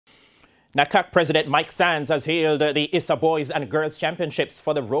NACAC President Mike Sands has hailed the ISA Boys and Girls Championships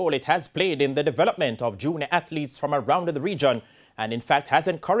for the role it has played in the development of junior athletes from around the region and in fact has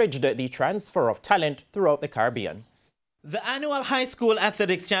encouraged the transfer of talent throughout the Caribbean. The annual High School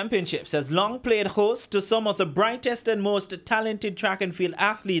Athletics Championships has long played host to some of the brightest and most talented track and field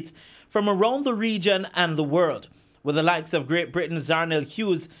athletes from around the region and the world, with the likes of Great Britain's Zarnell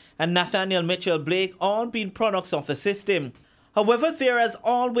Hughes and Nathaniel Mitchell-Blake all being products of the system. However, there has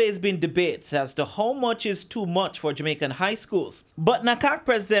always been debates as to how much is too much for Jamaican high schools. But NACAC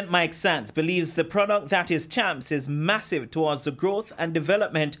President Mike Sands believes the product that is champs is massive towards the growth and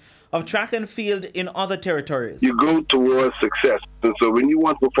development of track and field in other territories. You go towards success. And so when you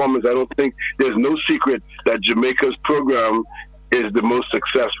want performance, I don't think there's no secret that Jamaica's program is the most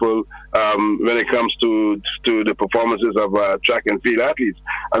successful when it comes to the performances of track and field athletes.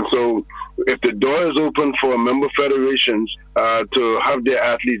 And so if the door is open for member federations to have their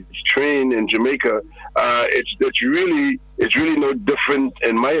athletes train in Jamaica, it's really no different,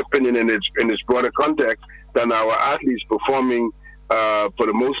 in my opinion, in its broader context, than our athletes performing for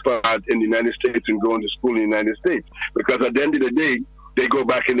the most part in the United States and going to school in the United States. Because at the end of the day, they go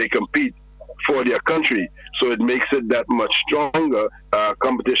back and they compete for their country. So it makes it that much stronger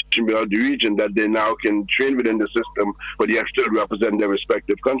competition beyond the region that they now can train within the system, but yet still represent their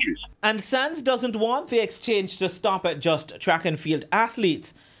respective countries. And Sands doesn't want the exchange to stop at just track and field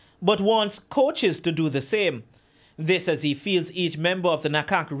athletes, but wants coaches to do the same. This as he feels each member of the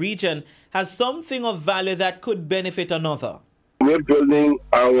NACAC region has something of value that could benefit another. We're building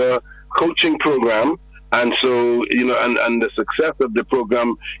our coaching program, and so, and the success of the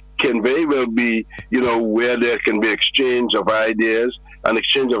program can very well be, where there can be exchange of ideas, and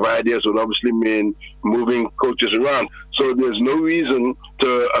exchange of ideas would obviously mean moving coaches around. So there's no reason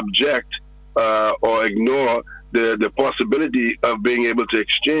to object or ignore the possibility of being able to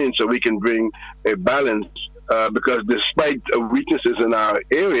exchange so we can bring a balance, because despite weaknesses in our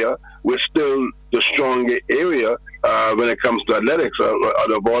area, we're still the stronger area when it comes to athletics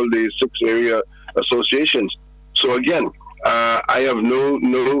out of all these 6 area associations. So again, I have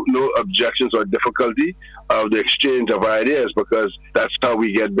no objections or difficulty of the exchange of ideas, because that's how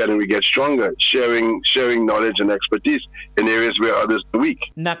we get better and we get stronger, sharing knowledge and expertise in areas where others are weak.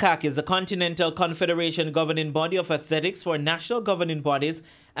 NACAC is the Continental Confederation governing body of athletics for national governing bodies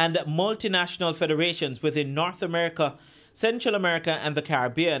and multinational federations within North America, Central America and the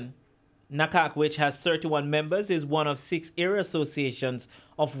Caribbean. NACAC, which has 31 members, is one of 6 area associations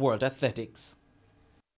of world athletics.